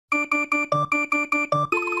I'm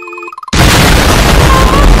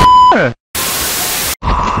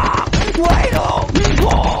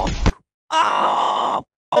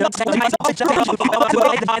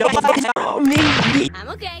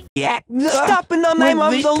okay. Yeah. Stop in the name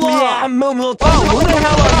of the law! Who the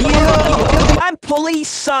hell are you? I'm Police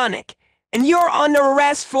Sonic, and you're under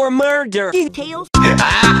arrest for murder. Tails.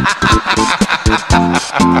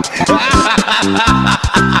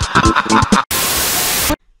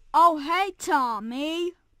 Oh, hey,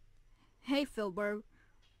 Tommy. Hey, Filbert.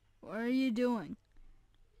 What are you doing?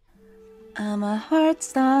 I'm a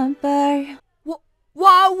heartstomper.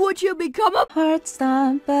 Why would you become a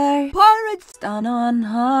Heartstomper. pirate? Stun on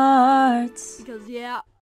hearts. Because, yeah.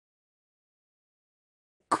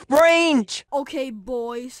 Range! Okay,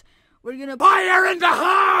 boys. We're gonna Fire in the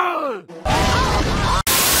hole!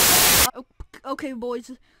 Okay,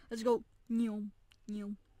 boys. Let's go.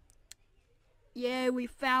 Yeah, we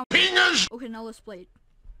found PINGAS! Okay, now let's play it.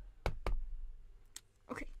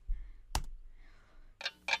 Okay.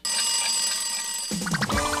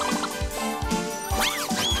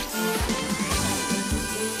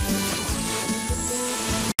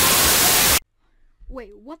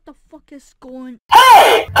 Wait, what the fuck is going?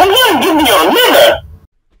 Hey! Come on, give me your minute!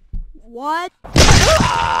 What?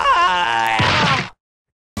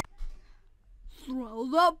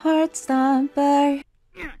 Roll up. Heartstomper.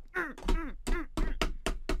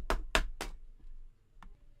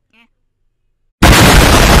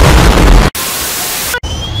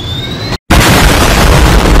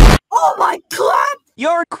 Oh my god!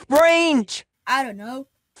 You're cringe! I don't know.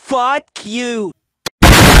 Fuck you!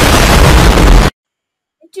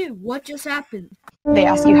 Dude, what just happened? They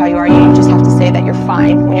ask you how you are, you just have to say that you're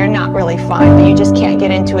fine when you're not really fine, but you just can't get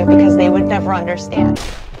into it because they would never understand.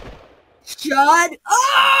 Shut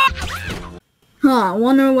up! Huh, I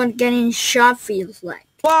wonder what getting shot feels like.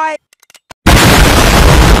 What?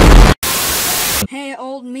 Hey,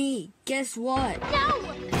 old me, guess what?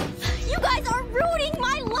 No! You guys are ruining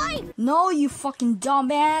my life! No, you fucking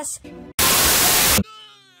dumbass!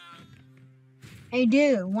 Hey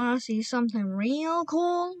dude, wanna see something real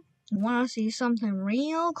cool? Wanna see something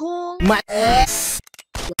real cool? My ass!